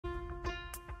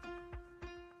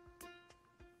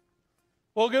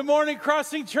Well, good morning,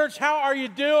 Crossing Church. How are you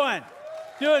doing?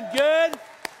 Doing good?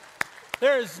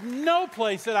 There is no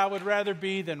place that I would rather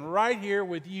be than right here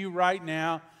with you right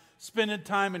now, spending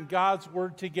time in God's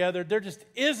Word together. There just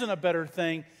isn't a better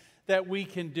thing that we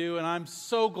can do, and I'm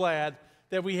so glad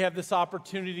that we have this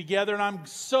opportunity together, and I'm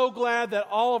so glad that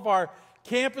all of our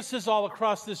campuses all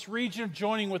across this region are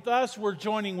joining with us. We're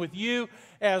joining with you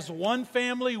as one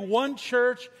family, one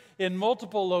church in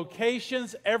multiple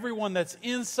locations, everyone that's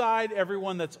inside,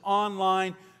 everyone that's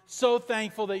online. So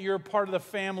thankful that you're a part of the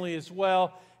family as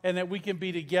well, and that we can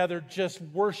be together just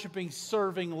worshiping,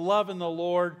 serving, loving the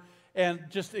Lord, and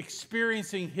just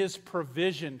experiencing His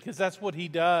provision, because that's what He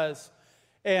does.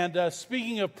 And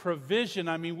speaking of provision,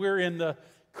 I mean, we're in the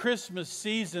Christmas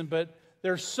season, but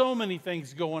there's so many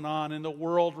things going on in the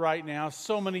world right now,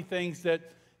 so many things that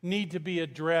need to be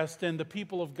addressed, and the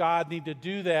people of God need to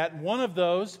do that. One of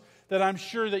those that I'm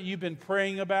sure that you've been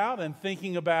praying about and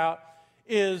thinking about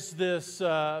is this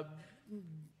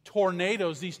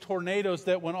tornadoes, these tornadoes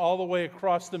that went all the way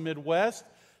across the Midwest,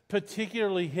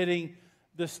 particularly hitting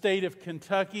the state of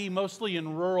Kentucky, mostly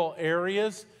in rural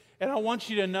areas. And I want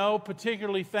you to know,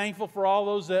 particularly thankful for all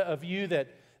those of you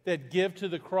that give to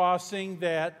the Crossing,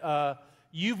 that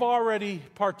you've already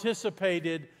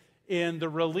participated in the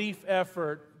relief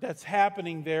effort that's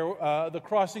happening there. The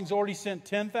Crossing's already sent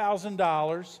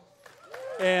 $10,000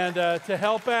 and to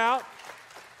help out,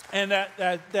 and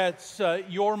that's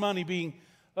your money being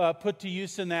put to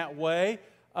use in that way.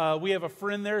 We have a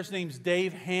friend there. His name's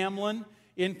Dave Hamlin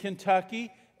in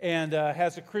Kentucky, and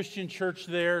has a Christian church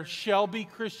there, Shelby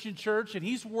Christian Church, and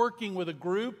he's working with a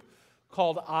group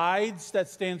called IDES, that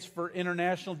stands for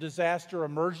International Disaster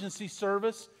Emergency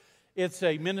Service. It's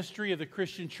a ministry of the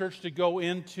Christian church to go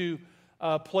into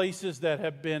places that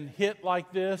have been hit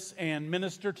like this and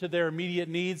minister to their immediate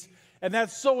needs. And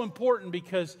that's so important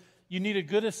because you need a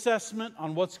good assessment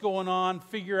on what's going on,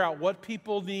 figure out what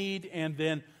people need, and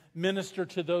then minister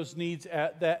to those needs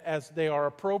as they are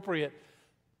appropriate.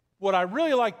 What I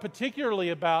really like particularly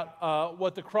about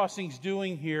what the Crossing's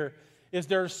doing here is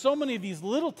there are so many of these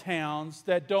little towns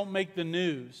that don't make the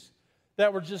news,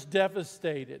 that were just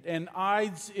devastated. And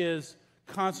IDES is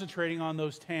concentrating on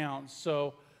those towns.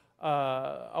 So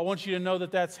I want you to know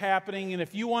that that's happening. And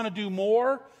if you want to do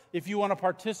more, if you want to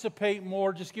participate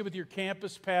more, just get with your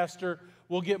campus pastor.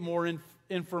 We'll get more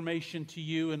information to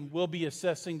you, and we'll be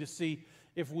assessing to see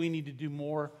if we need to do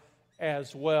more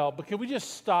as well. But can we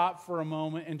just stop for a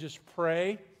moment and just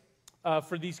pray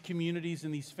for these communities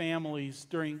and these families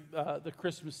during the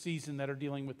Christmas season that are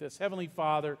dealing with this? Heavenly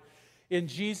Father, in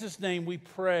Jesus' name we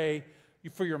pray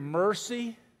for your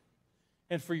mercy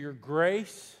and for your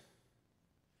grace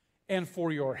and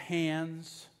for your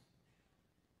hands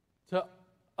to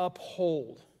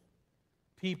uphold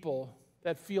people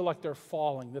that feel like they're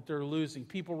falling, that they're losing.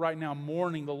 People right now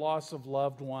mourning the loss of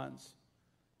loved ones.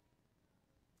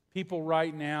 People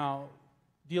right now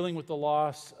dealing with the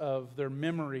loss of their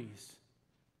memories,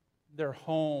 their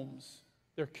homes,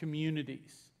 their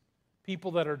communities.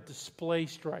 People that are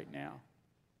displaced right now.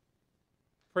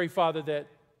 Pray, Father, that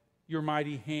your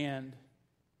mighty hand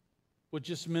would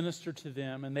just minister to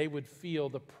them, and they would feel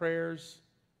the prayers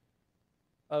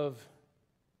of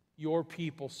your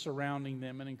people surrounding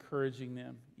them and encouraging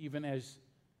them, even as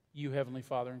you, Heavenly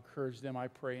Father, encourage them. I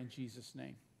pray in Jesus'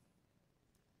 name.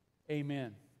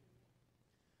 Amen.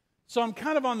 So I'm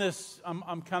kind of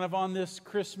on this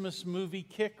Christmas movie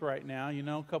kick right now. You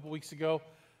know, a couple weeks ago,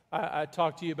 I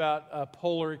talked to you about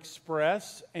Polar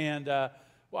Express, and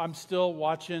I'm still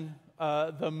watching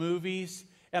the movies.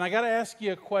 And I got to ask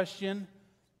you a question,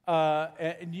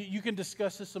 and you can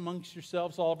discuss this amongst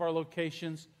yourselves, all of our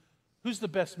locations. Who's the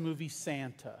best movie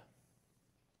Santa?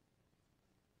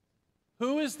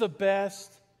 Who is the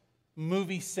best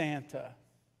movie Santa?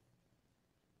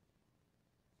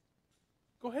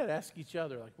 Go ahead, ask each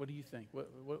other, like, what do you think?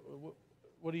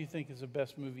 What do you think is the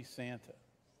best movie Santa?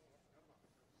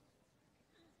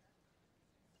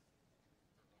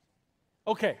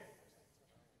 Okay.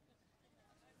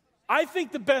 I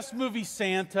think the best movie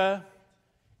Santa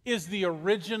is the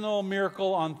original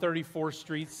Miracle on 34th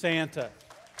Street Santa.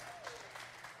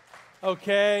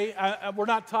 Okay, we're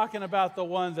not talking about the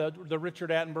one, the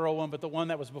Richard Attenborough one, but the one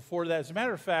that was before that. As a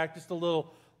matter of fact, just a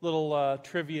little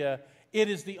trivia. It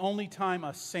is the only time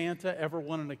a Santa ever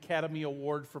won an Academy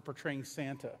Award for portraying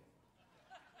Santa.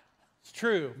 It's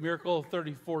true, Miracle on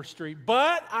 34th Street.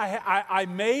 But I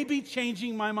may be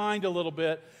changing my mind a little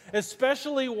bit,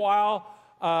 especially while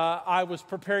I was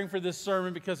preparing for this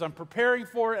sermon, because I'm preparing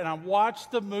for it and I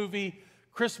watched the movie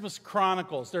Christmas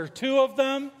Chronicles. There are two of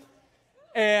them,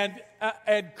 and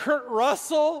Kurt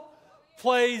Russell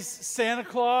plays Santa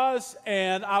Claus,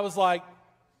 and I was like,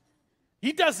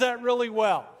 he does that really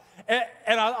well.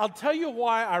 And I'll tell you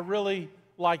why I really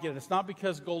like it. It's not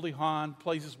because Goldie Hawn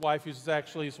plays his wife, who's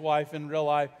actually his wife in real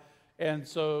life, and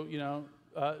so,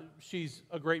 she's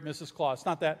a great Mrs. Claus. It's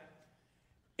not that.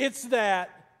 It's that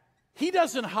he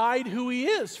doesn't hide who he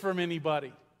is from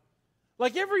anybody.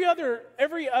 Like every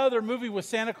other movie with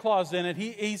Santa Claus in it,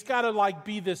 he's got to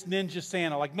be this ninja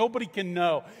Santa. Like nobody can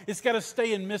know. It's got to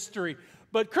stay in mystery.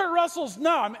 But Kurt Russell's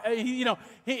no.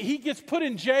 He gets put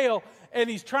in jail, and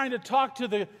he's trying to talk to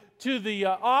the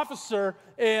officer,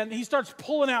 and he starts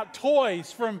pulling out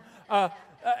toys from.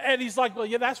 And he's like, well,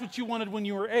 yeah, that's what you wanted when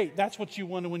you were 8. That's what you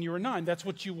wanted when you were 9. That's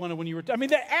what you wanted when you were 10. I mean,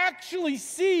 they actually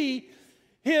see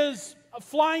his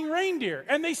flying reindeer,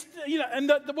 and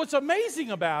what's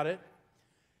amazing about it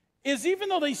is even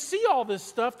though they see all this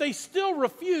stuff, they still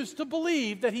refuse to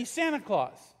believe that he's Santa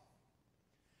Claus.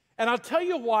 And I'll tell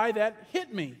you why that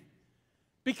hit me.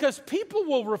 Because people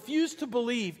will refuse to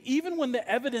believe even when the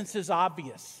evidence is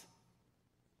obvious.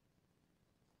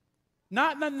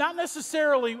 Not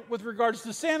necessarily with regards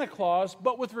to Santa Claus,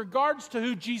 but with regards to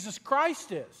who Jesus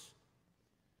Christ is.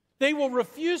 They will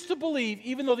refuse to believe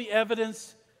even though the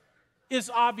evidence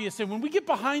is obvious. And when we get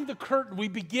behind the curtain, we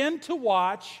begin to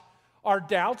watch our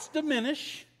doubts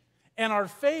diminish, and our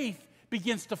faith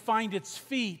begins to find its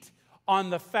feet on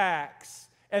the facts.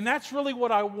 And that's really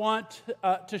what I want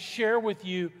to share with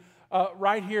you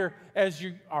right here as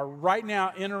you are right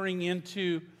now entering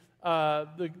into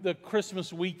the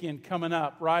Christmas weekend coming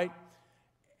up, right?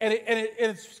 And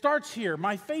it starts here.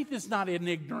 My faith is not an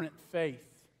ignorant faith.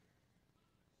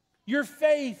 Your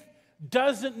faith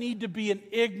doesn't need to be an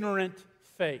ignorant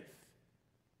faith.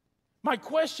 My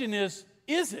question is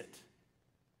it?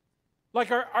 Like,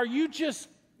 are you just,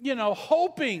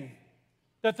 hoping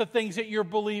that the things that you're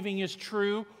believing is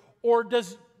true? Or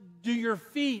do your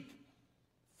feet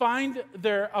find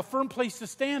a firm place to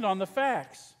stand on the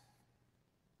facts?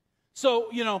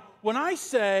 So, when I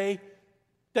say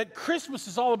that Christmas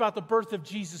is all about the birth of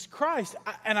Jesus Christ,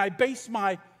 and I base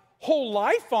my whole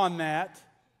life on that,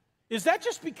 is that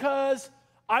just because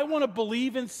I want to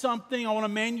believe in something, I want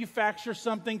to manufacture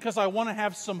something because I want to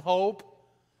have some hope,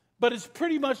 but it's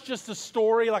pretty much just a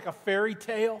story like a fairy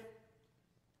tale?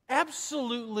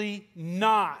 Absolutely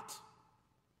not.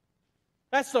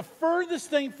 That's the furthest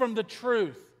thing from the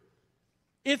truth.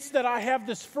 It's that I have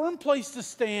this firm place to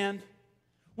stand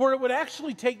where it would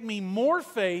actually take me more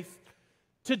faith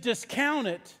to discount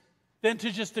it than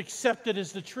to just accept it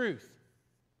as the truth.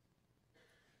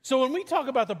 So when we talk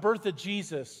about the birth of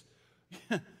Jesus,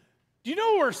 do you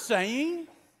know what we're saying?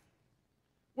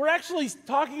 We're actually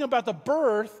talking about the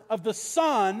birth of the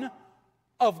Son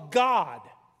of God.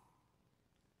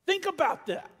 Think about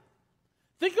that.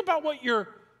 Think about what you're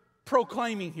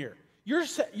proclaiming here.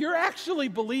 You're actually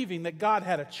believing that God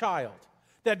had a child,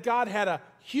 that God had a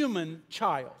human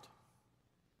child.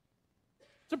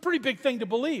 It's a pretty big thing to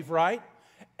believe, right?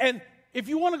 And if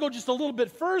you want to go just a little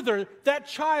bit further, that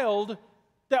child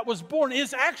that was born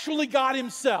is actually God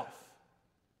Himself.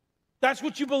 That's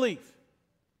what you believe.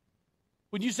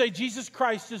 When you say Jesus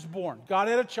Christ is born, God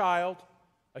had a child,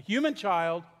 a human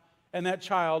child, and that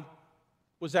child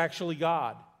was actually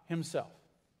God Himself.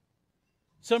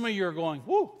 Some of you are going,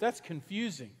 whoa, that's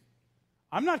confusing.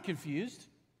 I'm not confused.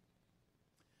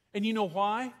 And you know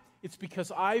why? It's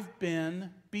because I've been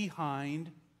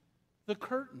behind the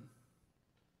curtain.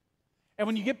 And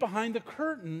when you get behind the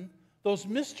curtain, those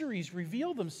mysteries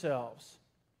reveal themselves.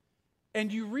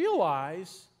 And you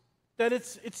realize that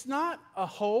it's not a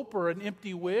hope or an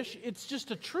empty wish, it's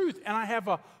just a truth. And I have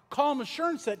a calm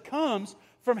assurance that comes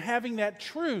from having that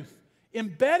truth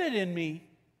embedded in me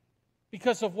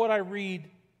because of what I read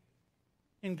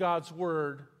in God's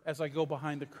Word as I go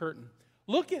behind the curtain.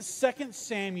 Look at 2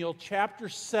 Samuel chapter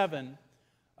 7,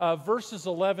 verses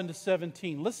 11 to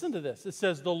 17. Listen to this. It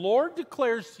says, "The Lord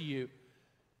declares to you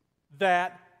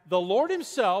that the Lord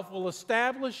Himself will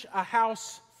establish a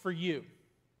house for you.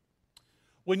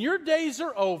 When your days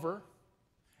are over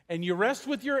and you rest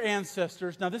with your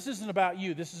ancestors," now this isn't about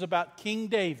you, this is about King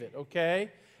David,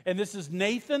 okay? And this is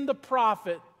Nathan the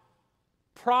prophet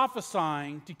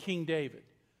prophesying to King David.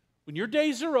 "When your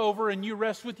days are over and you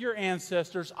rest with your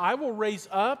ancestors, I will raise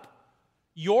up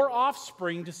your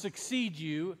offspring to succeed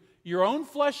you, your own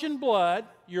flesh and blood,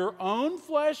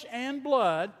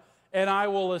 and I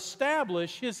will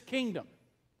establish His kingdom.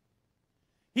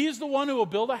 He is the one who will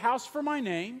build a house for my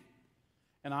name,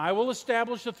 and I will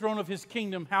establish the throne of His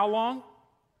kingdom." How long?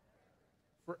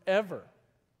 Forever.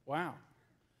 Wow.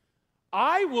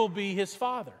 "I will be His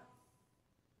father.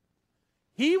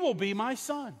 He will be my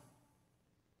son.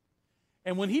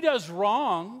 And when he does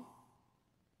wrong,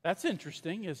 that's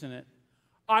interesting, isn't it?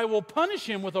 I will punish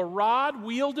him with a rod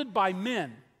wielded by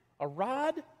men. A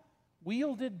rod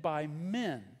wielded by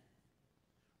men.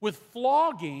 With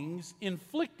floggings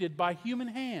inflicted by human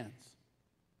hands.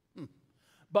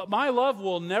 But my love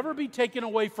will never be taken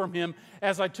away from him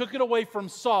as I took it away from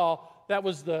Saul. That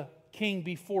was the king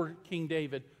before King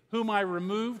David, whom I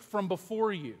removed from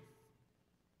before you.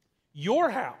 Your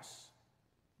house,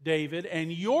 David,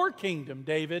 and your kingdom,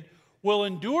 David, will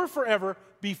endure forever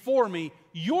before me.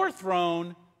 Your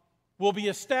throne will be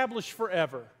established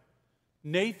forever.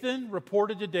 Nathan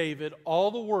reported to David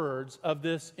all the words of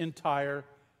this entire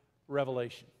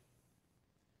revelation.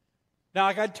 Now,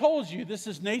 like I told you, this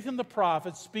is Nathan the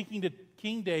prophet speaking to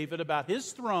King David about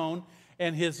his throne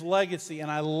and his legacy. And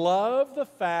I love the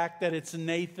fact that it's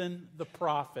Nathan the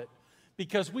prophet,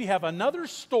 because we have another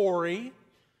story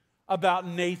about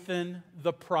Nathan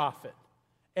the prophet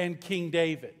and King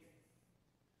David.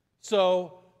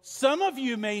 So, some of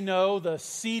you may know the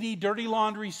seedy, dirty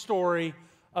laundry story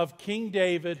of King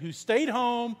David, who stayed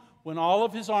home when all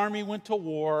of his army went to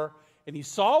war, and he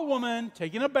saw a woman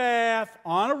taking a bath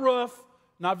on a roof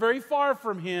not very far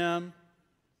from him.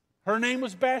 Her name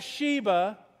was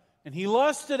Bathsheba, and he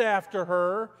lusted after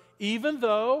her, even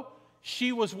though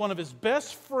she was one of his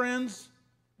best friend's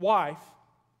wife.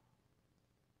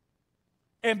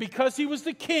 And because he was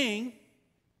the king,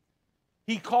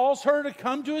 he calls her to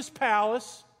come to his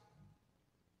palace,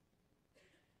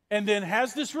 and then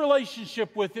has this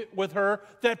relationship with her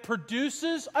that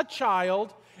produces a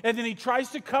child, and then he tries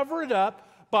to cover it up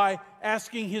by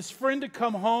asking his friend to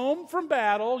come home from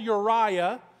battle,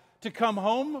 Uriah, to come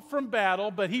home from battle,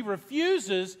 but he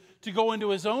refuses to go into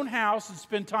his own house and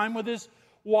spend time with his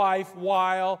wife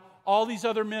while all these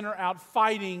other men are out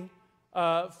fighting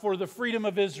for the freedom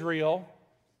of Israel.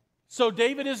 So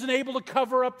David isn't able to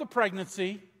cover up the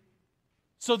pregnancy.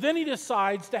 So then he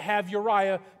decides to have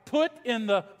Uriah put in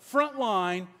the front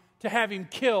line to have him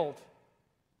killed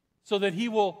so that he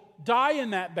will die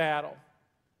in that battle.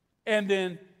 And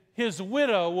then his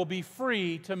widow will be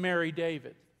free to marry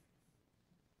David.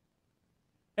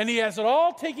 And he has it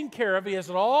all taken care of. He has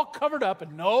it all covered up,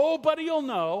 and nobody will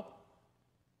know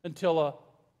until a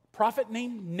prophet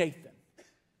named Nathan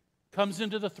comes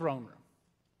into the throne room.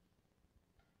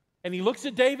 And he looks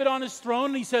at David on his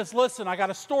throne and he says, listen, I got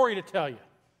a story to tell you.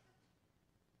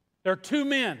 There are two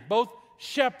men, both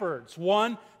shepherds.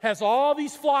 One has all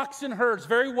these flocks and herds,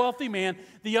 very wealthy man.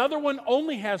 The other one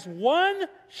only has one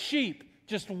sheep,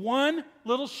 just one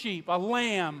little sheep, a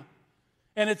lamb.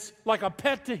 And it's like a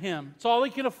pet to him. It's all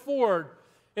he can afford.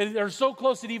 And they're so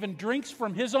close that he even drinks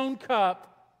from his own cup.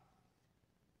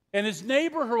 And his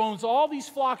neighbor who owns all these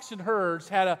flocks and herds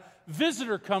had a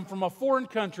visitor come from a foreign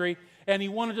country, and he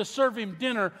wanted to serve him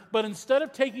dinner, but instead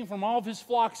of taking from all of his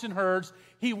flocks and herds,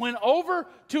 he went over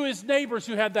to his neighbors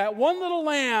who had that one little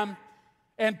lamb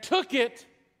and took it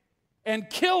and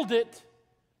killed it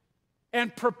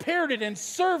and prepared it and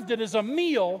served it as a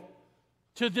meal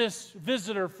to this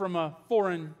visitor from a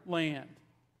foreign land.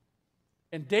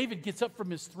 And David gets up from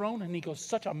his throne and he goes,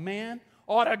 such a man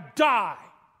ought to die.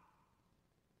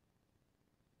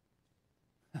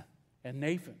 And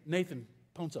Nathan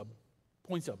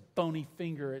points a bony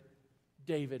finger at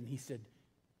David, and he said,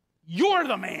 you're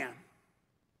the man.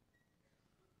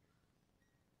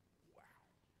 Wow.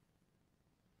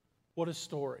 What a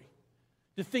story.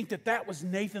 To think that that was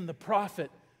Nathan the prophet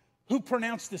who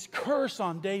pronounced this curse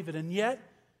on David, and yet,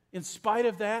 in spite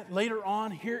of that, later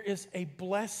on, here is a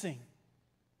blessing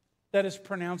that is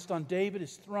pronounced on David,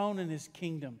 his throne, and his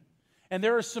kingdom. And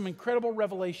there are some incredible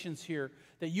revelations here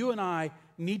that you and I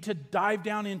need to dive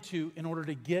down into in order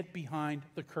to get behind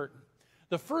the curtain.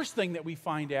 The first thing that we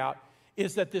find out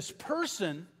is that this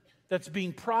person that's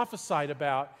being prophesied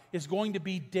about is going to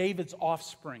be David's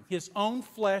offspring, his own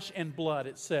flesh and blood,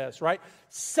 it says, right?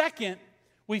 Second,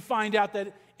 we find out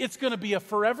that it's going to be a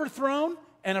forever throne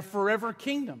and a forever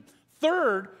kingdom.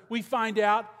 Third, we find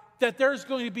out that there's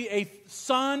going to be a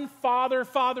son, father,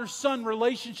 father-son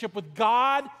relationship with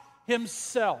God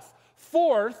himself.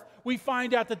 Fourth, we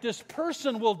find out that this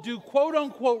person will do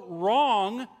quote-unquote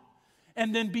wrong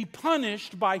and then be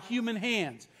punished by human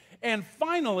hands. And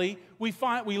finally, we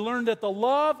learn that the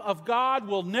love of God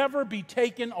will never be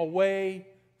taken away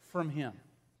from him.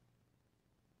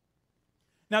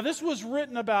 Now, this was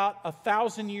written about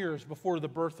 1,000 years before the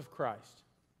birth of Christ.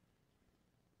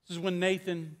 This is when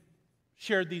Nathan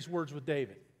shared these words with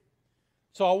David.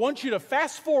 So I want you to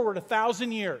fast forward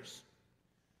 1,000 years.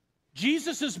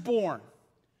 Jesus is born.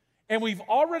 And we've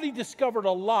already discovered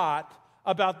a lot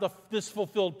about this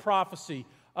fulfilled prophecy.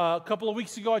 A couple of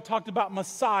weeks ago, I talked about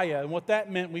Messiah and what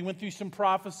that meant. We went through some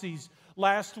prophecies.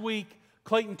 Last week,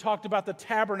 Clayton talked about the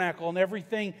tabernacle and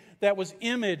everything that was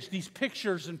imaged, these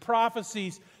pictures and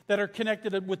prophecies that are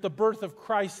connected with the birth of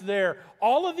Christ there.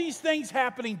 All of these things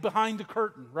happening behind the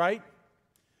curtain, right?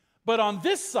 But on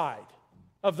this side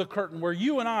of the curtain, where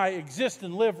you and I exist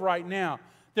and live right now,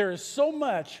 there is so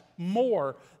much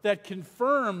more that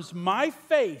confirms my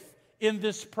faith in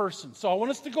this person. So I want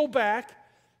us to go back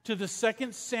to the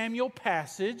 2 Samuel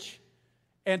passage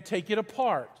and take it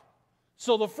apart.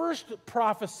 So the first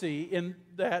prophecy in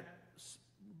that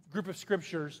group of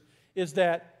scriptures is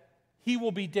that he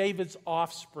will be David's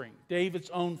offspring, David's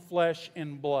own flesh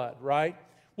and blood, right?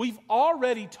 We've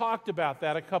already talked about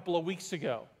that a couple of weeks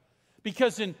ago,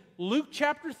 because in Luke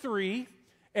chapter 3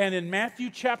 and in Matthew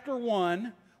chapter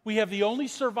 1, we have the only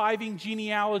surviving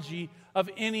genealogy of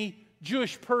any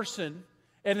Jewish person,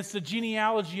 and it's the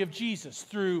genealogy of Jesus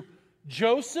through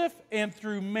Joseph and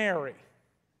through Mary.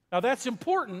 Now that's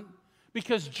important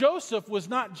because Joseph was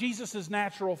not Jesus'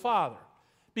 natural father,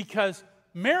 because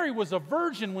Mary was a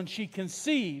virgin when she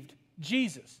conceived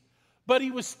Jesus, but he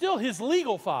was still his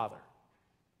legal father.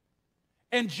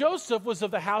 And Joseph was of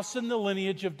the house and the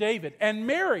lineage of David, and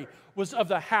Mary was of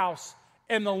the house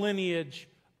and the lineage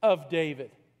of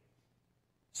David.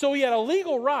 So he had a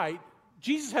legal right,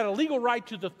 Jesus had a legal right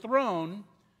to the throne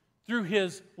through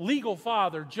his legal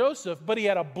father, Joseph, but he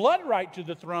had a blood right to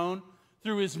the throne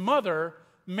through his mother,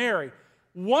 Mary.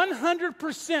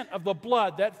 100% of the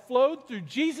blood that flowed through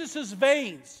Jesus'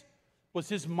 veins was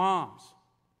his mom's,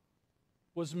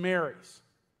 was Mary's.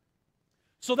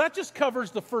 So that just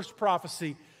covers the first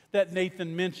prophecy that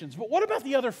Nathan mentions. But what about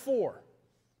the other four?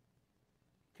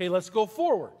 Okay, let's go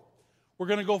forward. We're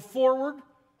going to go forward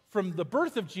from the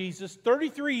birth of Jesus,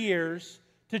 33 years,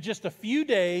 to just a few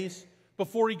days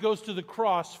before he goes to the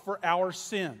cross for our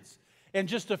sins. And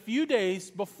just a few days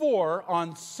before,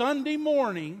 on Sunday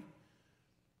morning,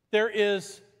 there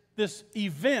is this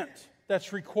event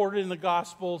that's recorded in the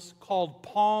Gospels called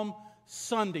Palm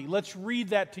Sunday. Let's read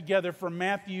that together from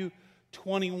Matthew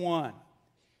 21.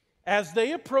 As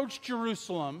they approached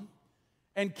Jerusalem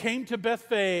and came to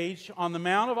Bethphage on the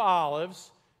Mount of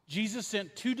Olives, Jesus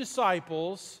sent 2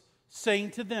 disciples,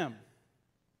 saying to them,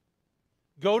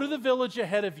 "Go to the village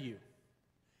ahead of you,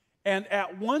 and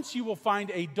at once you will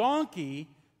find a donkey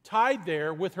tied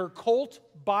there with her colt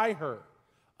by her.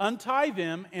 Untie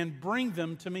them and bring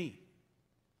them to me.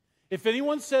 If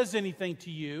anyone says anything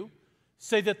to you,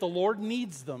 say that the Lord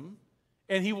needs them,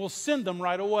 and he will send them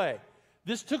right away."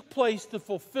 This took place to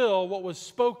fulfill what was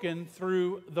spoken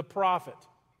through the prophet.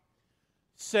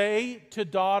 "Say to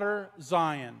daughter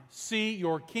Zion, see,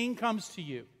 your king comes to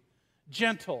you,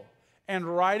 gentle and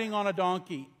riding on a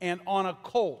donkey, and on a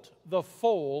colt, the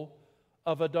foal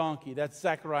of a donkey." That's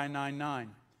Zechariah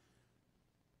 9:9.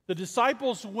 The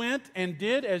disciples went and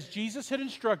did as Jesus had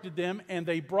instructed them, and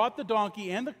they brought the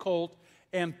donkey and the colt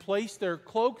and placed their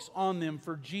cloaks on them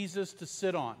for Jesus to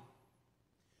sit on.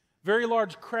 Very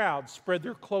large crowds spread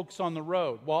their cloaks on the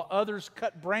road, while others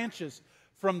cut branches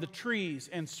from the trees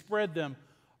and spread them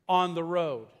on the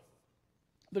road.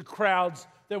 The crowds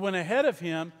that went ahead of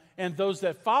him and those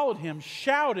that followed him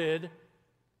shouted,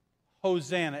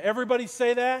 "Hosanna." Everybody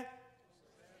say that?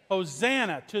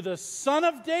 Hosanna to the Son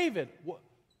of David.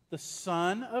 The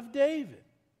Son of David.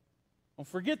 Don't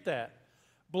forget that.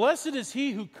 "Blessed is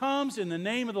he who comes in the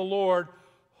name of the Lord.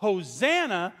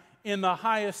 Hosanna in the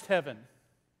highest heaven."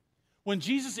 When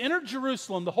Jesus entered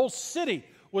Jerusalem, the whole city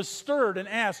was stirred and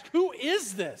asked, "Who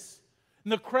is this?"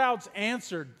 And the crowds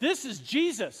answered, "This is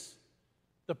Jesus,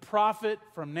 the prophet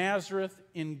from Nazareth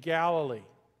in Galilee."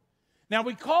 Now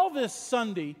we call this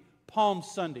Sunday Palm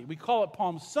Sunday. We call it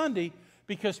Palm Sunday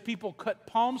because people cut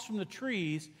palms from the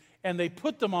trees and they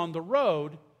put them on the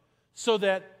road so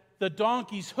that the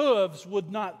donkey's hooves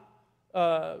would not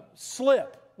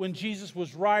slip when Jesus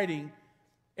was riding.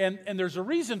 And there's a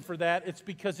reason for that. It's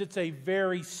because it's a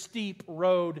very steep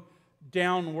road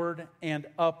downward and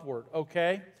upward,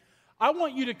 okay? I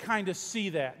want you to kind of see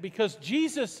that because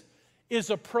Jesus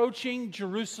is approaching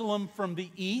Jerusalem from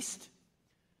the east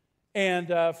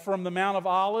and from the Mount of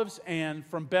Olives and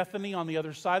from Bethany on the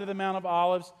other side of the Mount of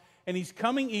Olives. And he's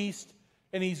coming east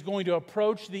and he's going to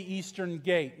approach the eastern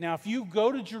gate. Now, if you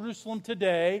go to Jerusalem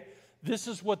today, this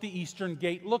is what the eastern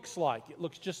gate looks like. It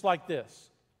looks just like this.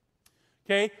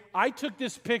 Okay, I took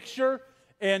this picture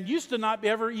and used to not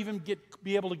ever even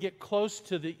be able to get close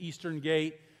to the eastern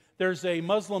gate. There's a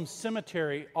Muslim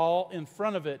cemetery all in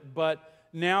front of it, but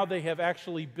now they have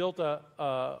actually built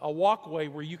a walkway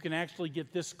where you can actually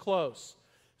get this close.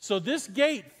 So this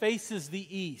gate faces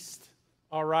the east,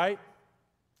 all right?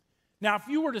 Now, if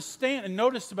you were to stand and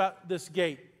notice about this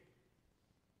gate,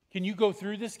 can you go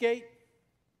through this gate?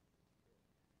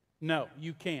 No,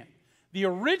 you can't. The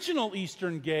original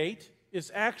eastern gate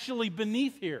is actually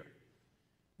beneath here.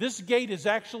 This gate is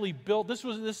actually built,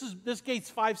 this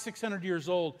gate's 500-600 years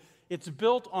old. It's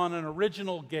built on an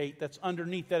original gate that's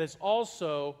underneath that is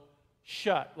also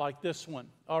shut, like this one,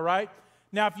 all right?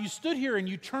 Now, if you stood here and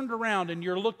you turned around and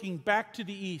you're looking back to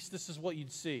the east, this is what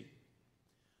you'd see,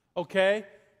 okay?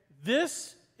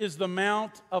 This is the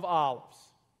Mount of Olives.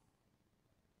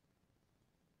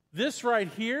 This right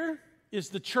here is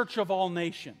the Church of All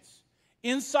Nations.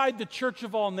 Inside the Church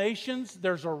of All Nations,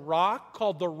 there's a rock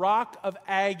called the Rock of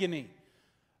Agony.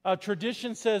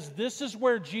 Tradition says this is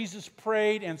where Jesus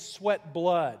prayed and sweat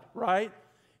blood, right?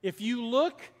 If you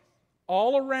look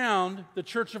all around the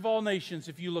Church of All Nations,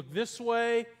 if you look this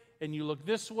way, and you look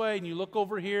this way, and you look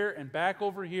over here and back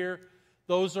over here,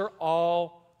 those are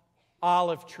all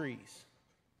olive trees.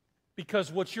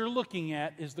 Because what you're looking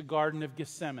at is the Garden of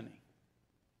Gethsemane.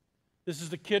 This is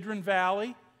the Kidron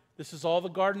Valley. This is all the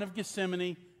Garden of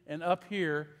Gethsemane. And up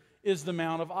here is the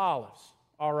Mount of Olives.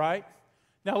 All right?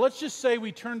 Now, let's just say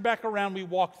we turn back around. We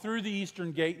walk through the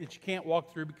eastern gate that you can't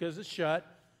walk through because it's shut.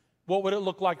 What would it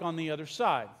look like on the other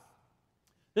side?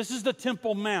 This is the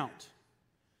Temple Mount.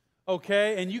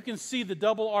 Okay? And you can see the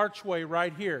double archway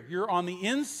right here. You're on the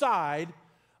inside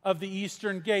of the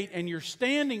eastern gate, and you're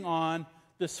standing on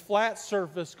this flat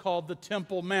surface called the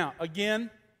Temple Mount. Again,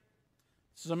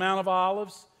 this is a Mount of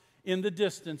Olives in the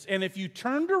distance. And if you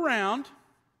turned around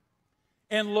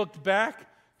and looked back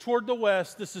toward the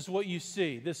west, this is what you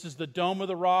see. This is the Dome of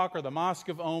the Rock or the Mosque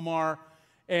of Omar,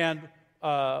 and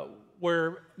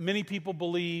where many people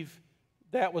believe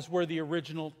that was where the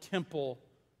original temple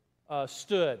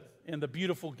stood, and the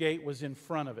beautiful gate was in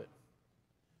front of it.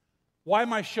 Why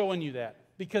am I showing you that?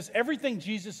 Because everything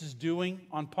Jesus is doing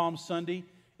on Palm Sunday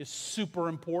is super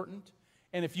important.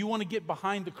 And if you want to get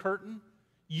behind the curtain,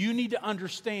 you need to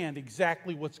understand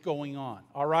exactly what's going on,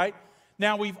 all right?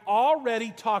 Now, we've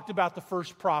already talked about the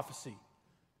first prophecy,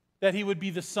 that he would be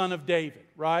the son of David,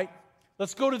 right?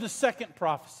 Let's go to the second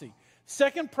prophecy.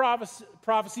 Second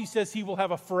prophecy says he will have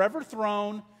a forever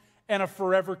throne and a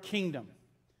forever kingdom.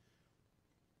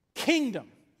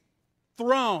 Kingdom,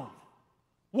 throne.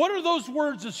 What are those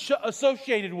words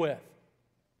associated with?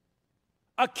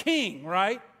 A king,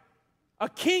 right? A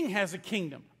king has a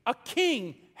kingdom. A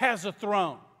king has a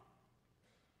throne.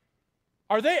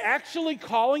 Are they actually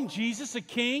calling Jesus a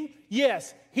king?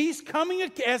 Yes, he's coming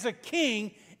as a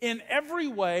king in every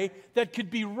way that could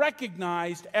be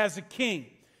recognized as a king.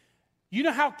 You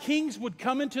know how kings would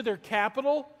come into their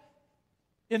capital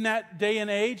in that day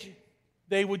and age?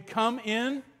 They would come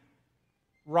in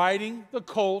riding the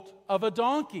colt of a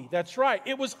donkey. That's right.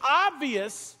 It was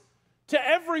obvious to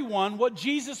everyone what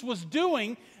Jesus was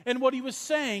doing and what he was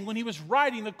saying when he was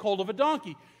riding the colt of a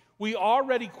donkey. We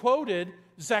already quoted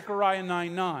Zechariah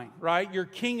 9:9, right? Your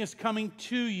king is coming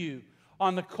to you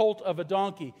on the colt of a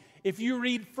donkey. If you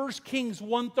read 1 Kings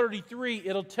 1:33,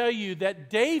 it'll tell you that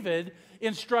David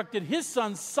instructed his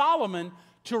son Solomon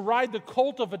to ride the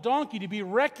colt of a donkey to be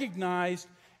recognized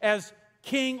as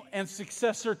king and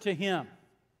successor to him.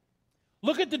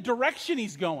 Look at the direction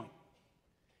he's going.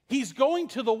 He's going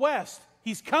to the west.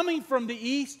 He's coming from the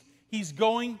east. He's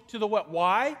going to the west.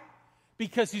 Why?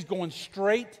 Because he's going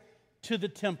straight to the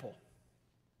temple.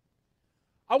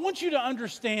 I want you to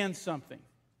understand something.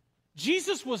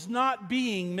 Jesus was not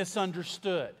being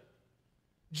misunderstood.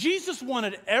 Jesus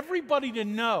wanted everybody to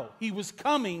know he was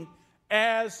coming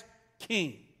as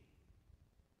king.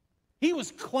 He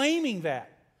was claiming that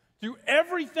through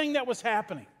everything that was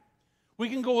happening. We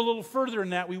can go a little further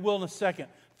in that. We will in a second.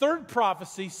 Third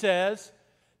prophecy says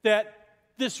that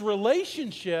this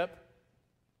relationship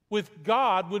with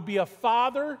God would be a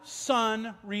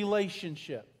father-son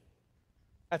relationship.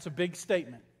 That's a big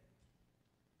statement.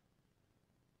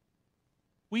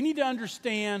 We need to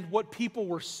understand what people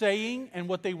were saying and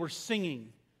what they were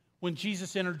singing when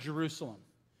Jesus entered Jerusalem.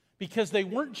 Because they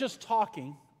weren't just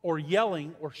talking or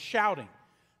yelling or shouting.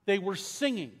 They were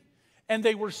singing. And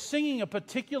they were singing a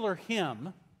particular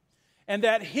hymn. And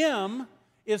that hymn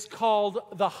is called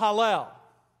the Hallel.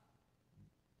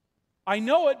 I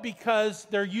know it because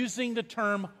they're using the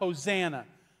term Hosanna.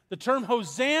 The term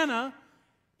Hosanna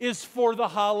is for the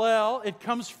Hallel. It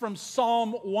comes from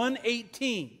Psalm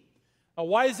 118. Now,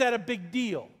 why is that a big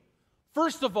deal?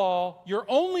 First of all, you're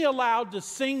only allowed to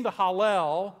sing the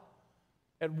Hallel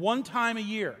at one time a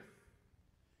year.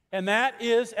 And that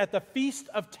is at the Feast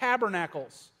of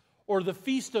Tabernacles, or the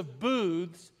Feast of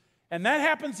Booths. And that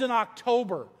happens in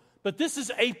October. But this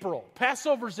is April.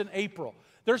 Passover's in April.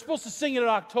 They're supposed to sing it in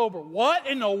October. What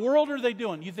in the world are they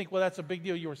doing? You think, well, that's a big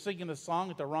deal. You were singing a song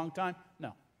at the wrong time?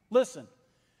 No. Listen,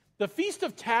 the Feast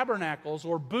of Tabernacles,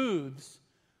 or booths,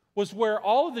 was where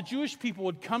all of the Jewish people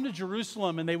would come to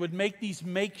Jerusalem and they would make these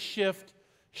makeshift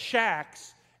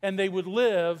shacks, and they would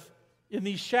live in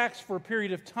these shacks for a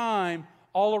period of time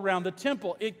all around the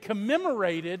temple. It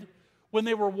commemorated when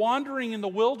they were wandering in the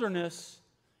wilderness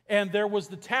and there was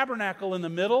the tabernacle in the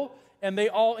middle, and they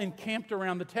all encamped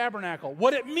around the tabernacle.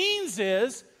 What it means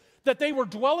is that they were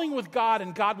dwelling with God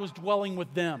and God was dwelling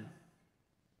with them.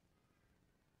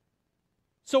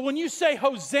 So when you say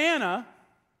Hosanna,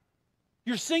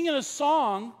 you're singing a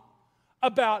song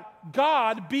about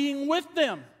God being with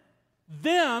them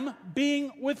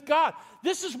being with God.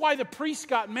 This is why the priests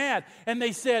got mad, and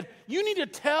they said, you need to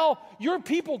tell your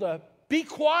people to be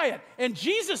quiet. And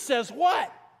Jesus says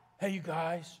what? Hey, you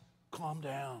guys, calm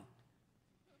down.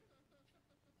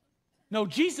 No,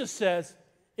 Jesus says,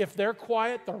 if they're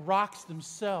quiet, the rocks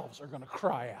themselves are going to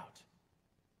cry out.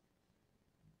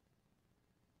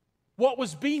 What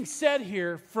was being said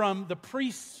here from the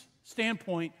priest's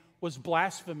standpoint was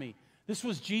blasphemy. This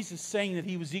was Jesus saying that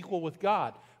he was equal with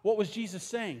God. What was Jesus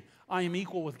saying? I am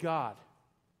equal with God.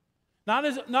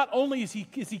 Not only is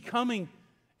he coming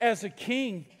as a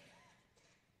king,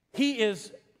 he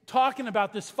is talking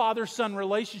about this father-son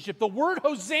relationship. The word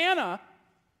Hosanna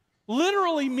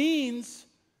literally means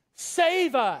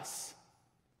save us.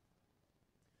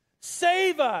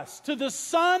 Save us to the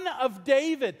Son of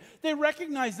David. They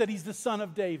recognize that he's the Son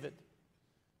of David.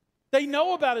 They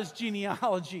know about his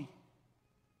genealogy.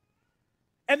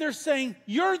 And they're saying,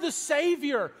 you're the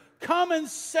Savior. Come and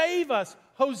save us.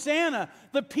 Hosanna.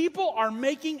 The people are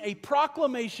making a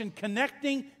proclamation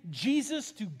connecting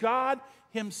Jesus to God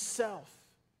himself.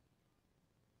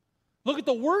 Look at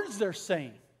the words they're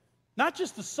saying. Not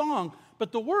just the song,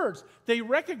 but the words. They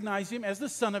recognize him as the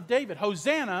Son of David.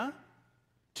 Hosanna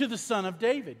to the Son of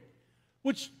David.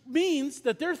 Which means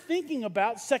that they're thinking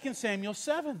about 2 Samuel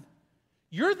 7.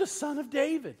 You're the Son of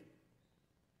David.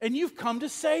 And you've come to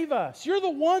save us. You're the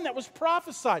one that was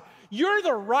prophesied. You're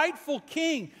the rightful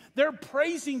king. They're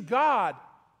praising God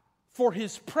for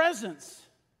his presence.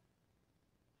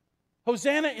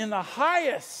 Hosanna in the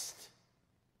highest.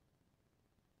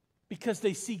 Because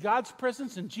they see God's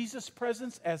presence and Jesus'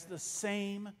 presence as the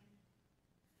same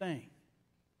thing.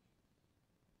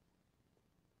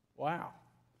 Wow.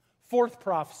 Fourth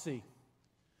prophecy.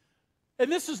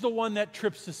 And this is the one that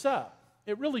trips us up.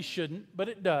 It really shouldn't, but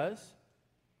it does.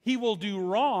 He will do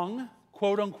wrong,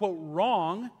 quote unquote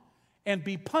wrong, and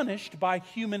be punished by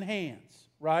human hands,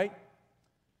 right?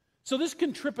 So this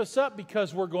can trip us up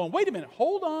because we're going, wait a minute,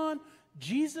 hold on.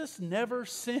 Jesus never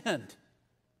sinned.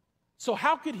 So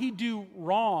how could he do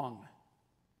wrong?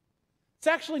 It's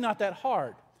actually not that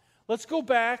hard. Let's go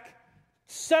back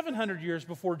 700 years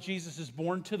before Jesus is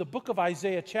born to the book of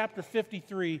Isaiah, chapter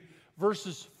 53,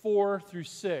 verses 4 through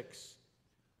 6.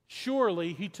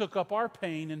 Surely he took up our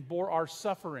pain and bore our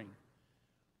suffering.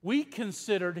 We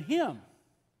considered him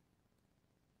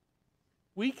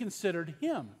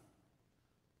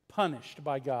punished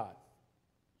by God,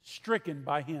 stricken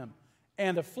by him,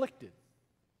 and afflicted.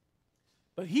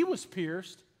 But he was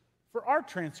pierced for our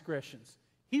transgressions.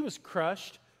 He was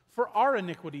crushed for our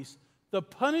iniquities. The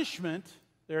punishment,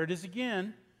 there it is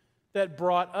again, that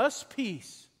brought us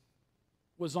peace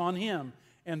was on him,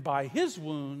 and by his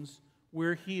wounds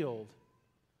we're healed.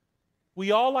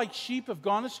 We all like sheep have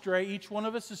gone astray. Each one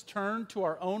of us has turned to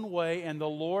our own way, and the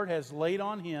Lord has laid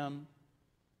on him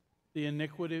the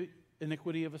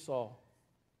iniquity of us all.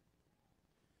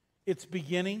 It's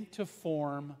beginning to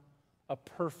form a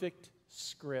perfect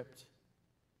script,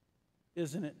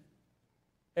 isn't it?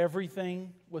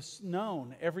 Everything was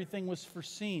known. Everything was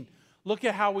foreseen. Look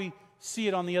at how we see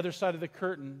it on the other side of the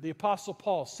curtain. The Apostle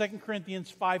Paul, 2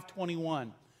 Corinthians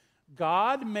 5:21.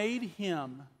 God made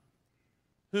him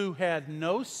who had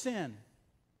no sin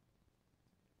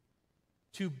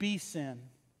to be sin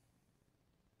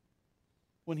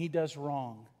when he does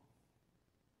wrong.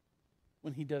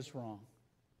 When he does wrong.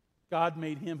 God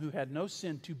made him who had no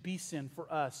sin to be sin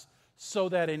for us, so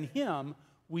that in him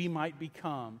we might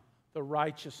become the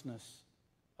righteousness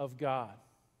of God.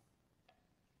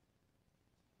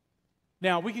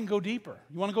 Now, we can go deeper.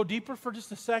 You want to go deeper for just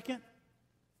a second?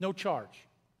 No charge.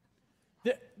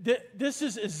 This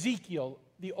is Ezekiel,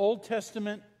 the Old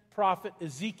Testament prophet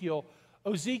Ezekiel.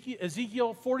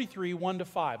 Ezekiel 43,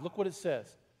 1-5. Look what it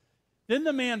says. Then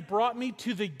the man brought me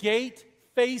to the gate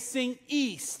facing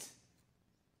east.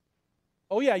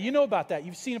 Oh yeah, you know about that.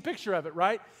 You've seen a picture of it,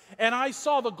 right? And I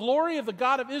saw the glory of the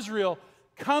God of Israel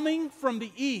coming from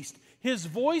the east. His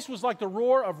voice was like the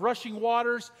roar of rushing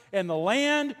waters, and the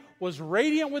land was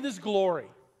radiant with His glory.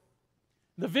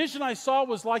 The vision I saw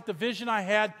was like the vision I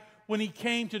had when He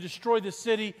came to destroy the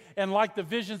city, and like the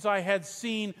visions I had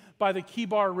seen by the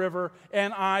Kibar River,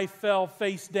 and I fell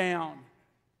face down.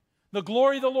 The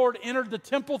glory of the Lord entered the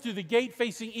temple through the gate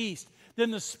facing east.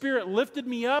 Then the Spirit lifted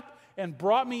me up and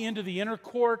brought me into the inner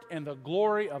court, and the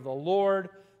glory of the Lord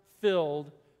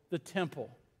filled the temple.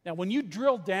 Now, when you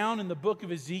drill down in the book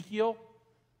of Ezekiel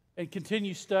and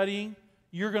continue studying,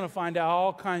 you're going to find out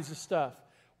all kinds of stuff.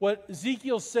 What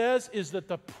Ezekiel says is that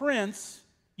the prince,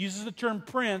 uses the term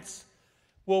prince,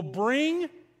 will bring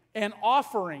an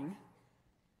offering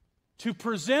to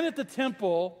present at the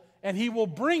temple, and he will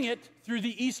bring it through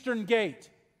the eastern gate,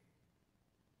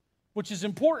 which is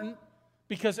important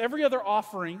because every other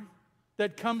offering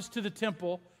that comes to the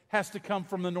temple has to come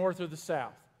from the north or the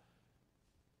south.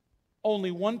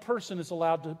 Only one person is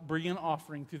allowed to bring an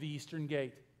offering through the eastern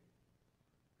gate,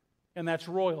 and that's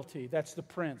royalty. That's the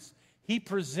prince. He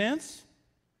presents,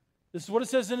 this is what it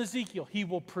says in Ezekiel, he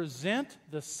will present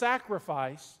the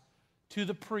sacrifice to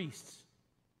the priests,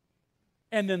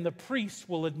 and then the priests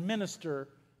will administer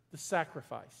the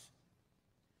sacrifice.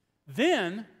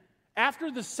 Then, after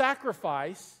the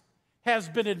sacrifice has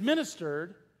been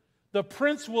administered, the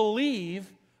prince will leave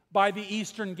by the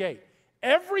eastern gate.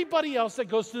 Everybody else that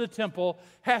goes to the temple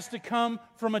has to come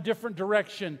from a different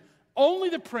direction. Only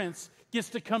the prince gets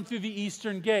to come through the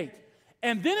eastern gate.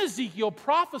 And then Ezekiel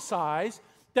prophesies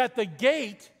that the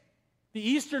gate, the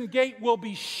eastern gate, will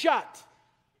be shut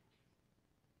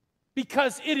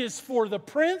because it is for the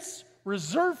prince,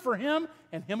 reserved for him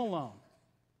and him alone.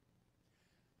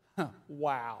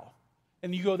 Wow.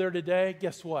 And you go there today,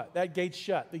 guess what? That gate's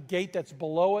shut. The gate that's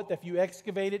below it, if you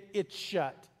excavate it, it's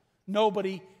shut.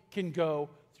 Nobody can go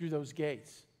through those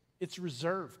gates. It's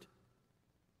reserved.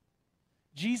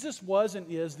 Jesus was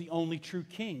and is the only true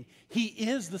king. He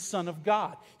is the Son of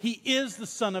God. He is the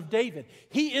Son of David.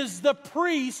 He is the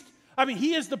priest.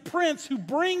 He is the prince who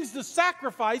brings the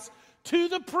sacrifice to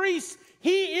the priest.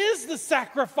 He is the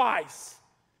sacrifice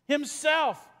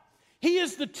himself. He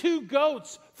is the two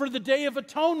goats for the Day of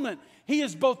Atonement. He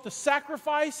is both the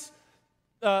sacrifice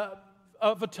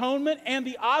of atonement and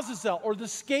the Azazel, or the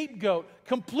scapegoat,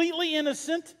 completely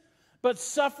innocent, but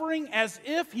suffering as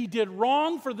if he did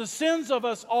wrong for the sins of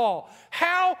us all.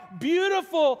 How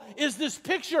beautiful is this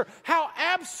picture? How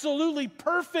absolutely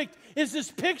perfect is this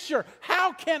picture?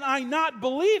 How can I not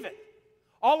believe it?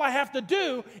 All I have to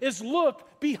do is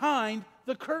look behind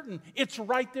the curtain. It's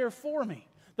right there for me.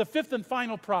 The fifth and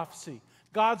final prophecy,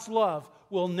 God's love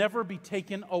will never be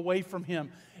taken away from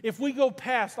him. If we go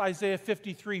past Isaiah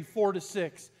 53,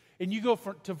 4-6, and you go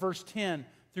to verse 10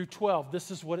 through 12,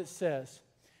 this is what it says.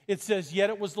 It says, "Yet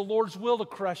it was the Lord's will to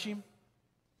crush him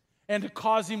and to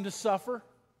cause him to suffer.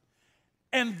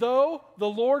 And though the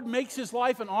Lord makes his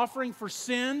life an offering for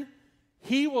sin,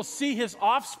 he will see his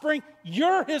offspring,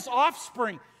 you're his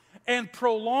offspring, and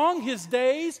prolong his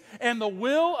days, and the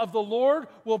will of the Lord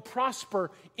will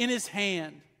prosper in his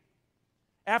hand.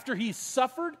 After he's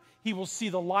suffered, he will see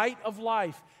the light of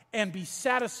life and be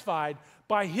satisfied.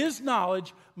 By his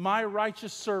knowledge, my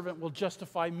righteous servant will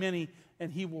justify many,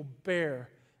 and he will bear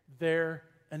their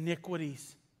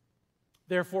iniquities.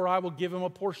 Therefore, I will give him a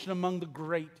portion among the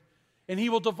great, and he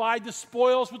will divide the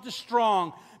spoils with the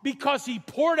strong, because he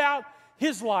poured out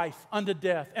his life unto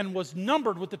death and was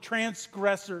numbered with the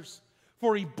transgressors.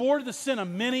 For he bore the sin of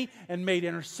many and made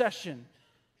intercession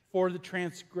for the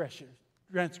transgressors.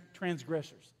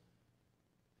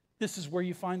 This is where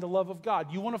you find the love of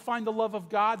God. You want to find the love of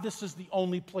God? This is the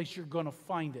only place you're going to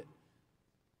find it.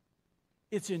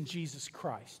 It's in Jesus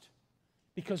Christ.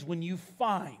 Because when you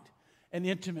find an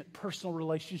intimate personal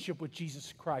relationship with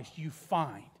Jesus Christ, you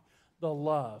find the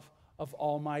love of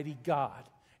Almighty God.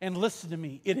 And listen to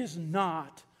me, it is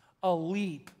not a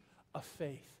leap of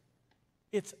faith.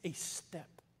 It's a step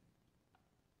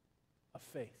of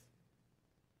faith.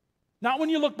 Not when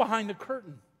you look behind the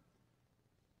curtain.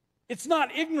 It's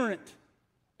not ignorant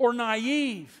or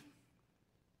naive.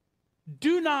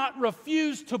 Do not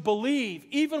refuse to believe,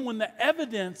 even when the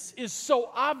evidence is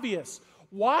so obvious.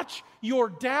 Watch your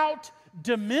doubt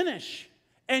diminish,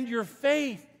 and your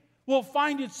faith will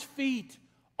find its feet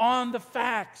on the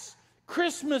facts.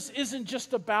 Christmas isn't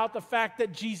just about the fact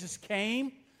that Jesus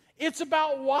came. It's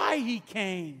about why he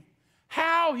came,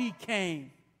 how he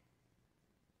came,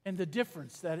 and the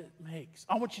difference that it makes.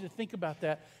 I want you to think about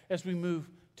that as we move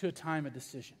to a time of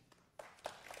decision.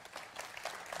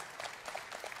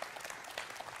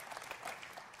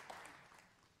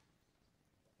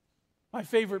 My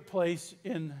favorite place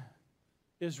in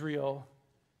Israel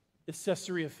is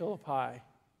Caesarea Philippi.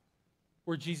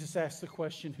 where Jesus asks the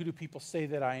question, who do people say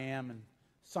that I am? And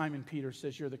Simon Peter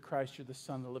says, you're the Christ, you're the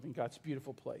Son of the living God. It's a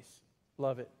beautiful place.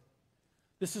 Love it.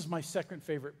 This is my second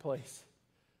favorite place,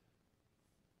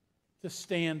 to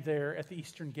stand there at the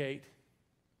eastern gate.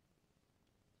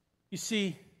 You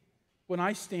see, when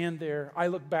I stand there, I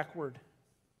look backward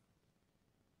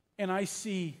and I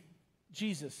see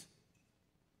Jesus.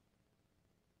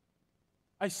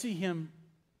 I see him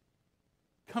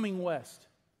coming west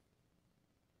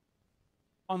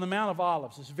on the Mount of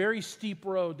Olives, this very steep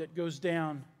road that goes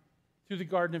down through the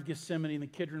Garden of Gethsemane and the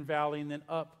Kidron Valley and then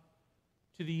up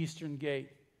to the eastern gate.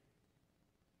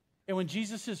 And when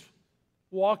Jesus is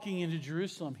walking into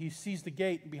Jerusalem, he sees the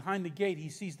gate, and behind the gate he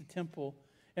sees the temple,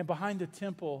 and behind the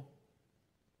temple,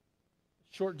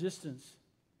 short distance,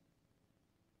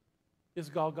 is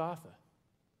Golgotha.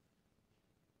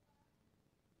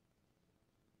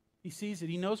 He sees it.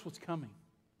 He knows what's coming.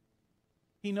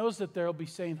 He knows that they'll be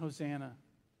saying Hosanna.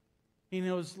 He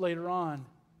knows later on,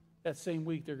 that same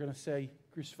week, they're going to say,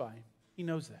 crucify him. He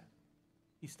knows that.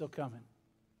 He's still coming.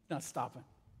 He's not stopping.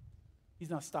 He's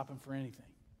not stopping for anything.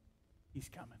 He's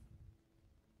coming.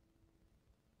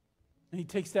 And he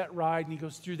takes that ride and he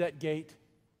goes through that gate.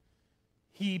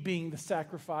 He being the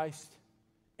sacrificed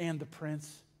and the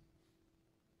prince.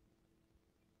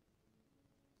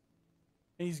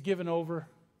 And he's given over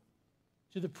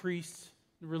to the priests,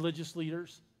 the religious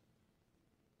leaders.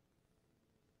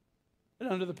 And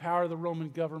under the power of the Roman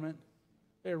government,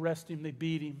 they arrest him, they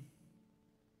beat him,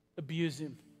 abuse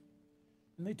him,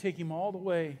 and they take him all the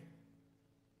way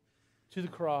to the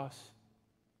cross,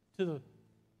 to the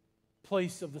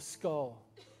place of the skull.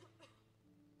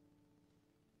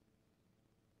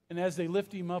 And as they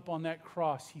lift him up on that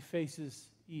cross, he faces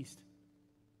east.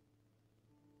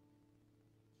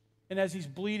 And as he's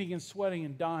bleeding and sweating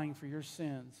and dying for your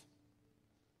sins,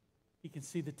 he can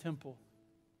see the temple.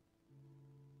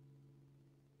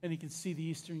 And he can see the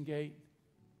eastern gate.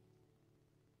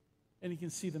 And he can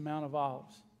see the Mount of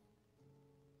Olives.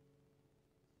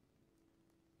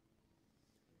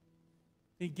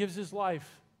 He gives his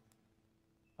life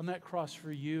on that cross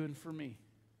for you and for me.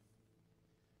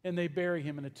 And they bury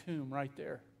him in a tomb right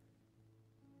there.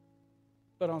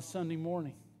 But on Sunday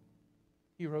morning,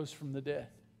 he rose from the dead.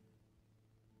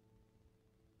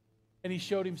 And he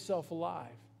showed himself alive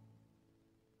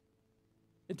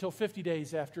until 50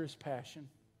 days after his passion.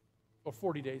 Or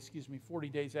 40 days, 40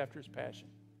 days after his passion.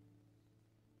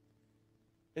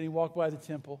 And he walked by the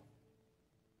temple.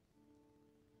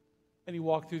 And he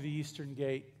walked through the eastern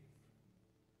gate,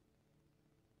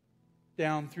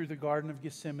 down through the Garden of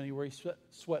Gethsemane where he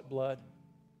sweat blood,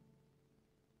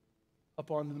 up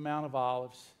onto the Mount of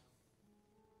Olives.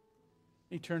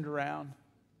 He turned around,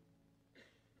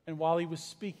 and while he was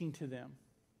speaking to them,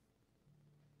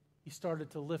 he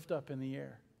started to lift up in the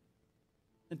air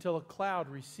until a cloud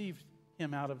received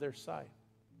him out of their sight.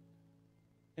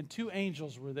 And two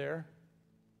angels were there,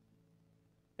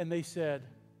 and they said,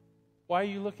 why are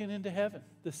you looking into heaven?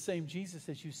 The same Jesus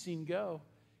that you've seen go,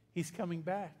 he's coming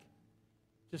back,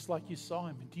 just like you saw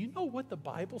him. And do you know what the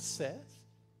Bible says?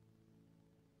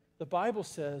 The Bible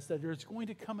says that there's going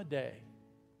to come a day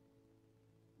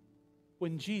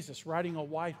when Jesus, riding a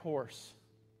white horse,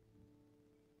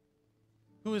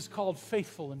 who is called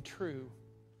faithful and true,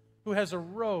 who has a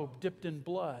robe dipped in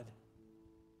blood,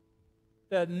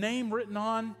 the name written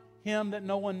on him that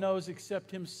no one knows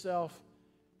except himself,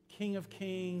 King of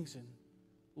Kings and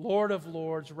Lord of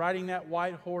Lords, riding that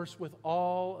white horse with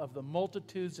all of the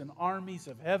multitudes and armies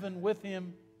of heaven with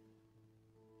him.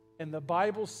 And the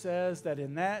Bible says that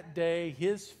in that day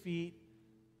his feet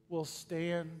will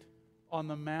stand on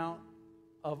the Mount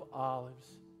of Olives.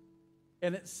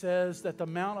 And it says that the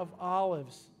Mount of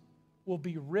Olives will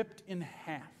be ripped in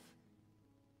half.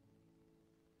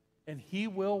 And he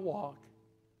will walk.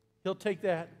 He'll take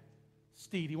that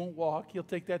steed. He won't walk. He'll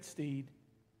take that steed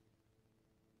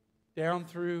down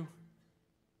through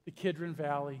the Kidron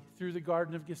Valley, through the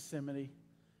Garden of Gethsemane,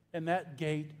 and that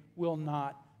gate will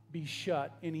not be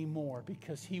shut anymore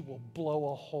because he will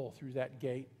blow a hole through that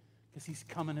gate because he's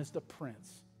coming as the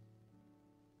prince.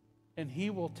 And he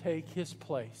will take his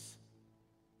place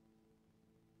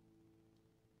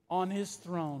on his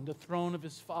throne, the throne of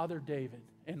his father David,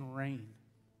 and reign.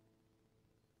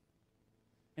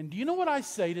 And do you know what I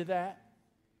say to that?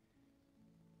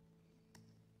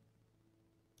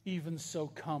 Even so,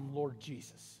 come, Lord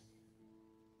Jesus.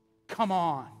 Come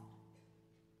on.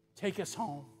 Take us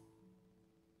home.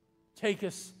 Take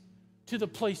us to the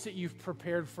place that you've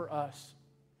prepared for us.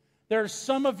 There are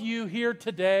some of you here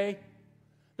today,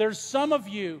 there's some of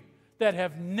you that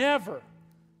have never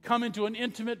come into an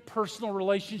intimate personal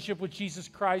relationship with Jesus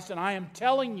Christ, and I am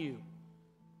telling you,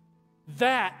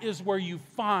 that is where you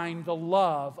find the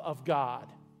love of God.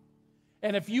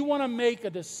 And if you want to make a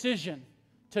decision,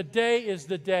 today is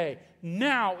the day.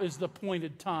 Now is the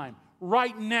appointed time.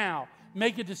 Right now,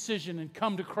 make a decision and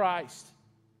come to Christ.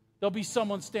 There'll be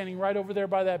someone standing right over there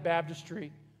by that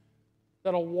baptistry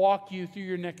that'll walk you through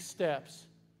your next steps.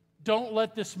 Don't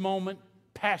let this moment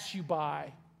pass you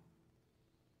by.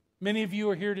 Many of you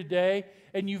are here today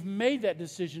and you've made that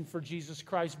decision for Jesus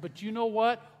Christ, but you know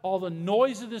what? All the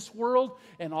noise of this world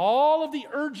and all of the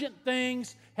urgent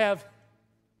things have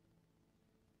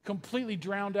completely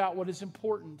drowned out what is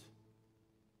important.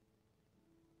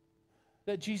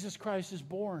 That Jesus Christ is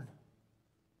born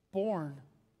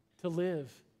to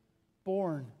live,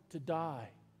 born to die,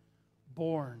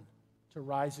 born to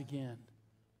rise again,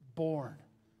 born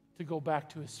to go back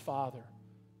to his Father,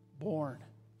 born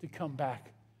to come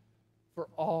back for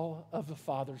all of the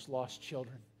Father's lost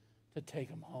children to take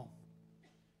them home.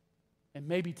 And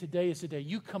maybe today is the day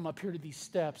you come up here to these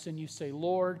steps and you say,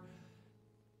 Lord,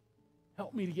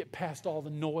 help me to get past all the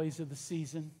noise of the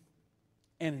season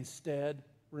and instead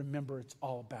remember it's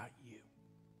all about you.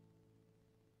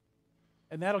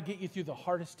 And that'll get you through the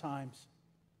hardest times.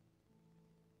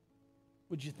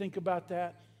 Would you think about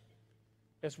that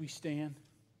as we stand?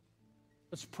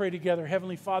 Let's pray together.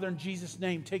 Heavenly Father, in Jesus'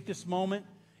 name, take this moment.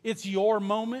 It's your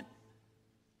moment.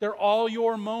 They're all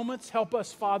your moments. Help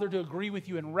us, Father, to agree with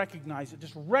you and recognize it.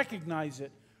 Just recognize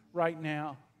it right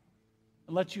now.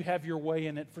 And let you have your way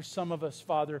in it. For some of us,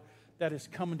 Father, that is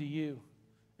coming to you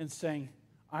and saying,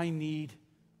 I need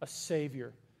a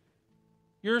Savior.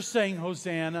 You're saying,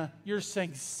 Hosanna. You're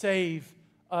saying, save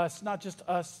us. Not just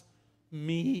us,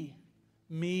 me.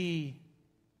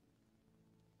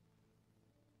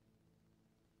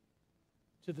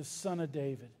 To the Son of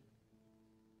David.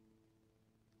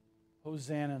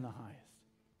 Hosanna in the highest.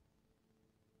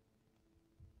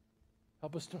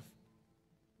 Help us to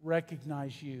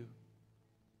recognize you,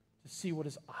 to see what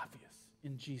is obvious.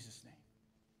 In Jesus'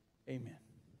 name, amen.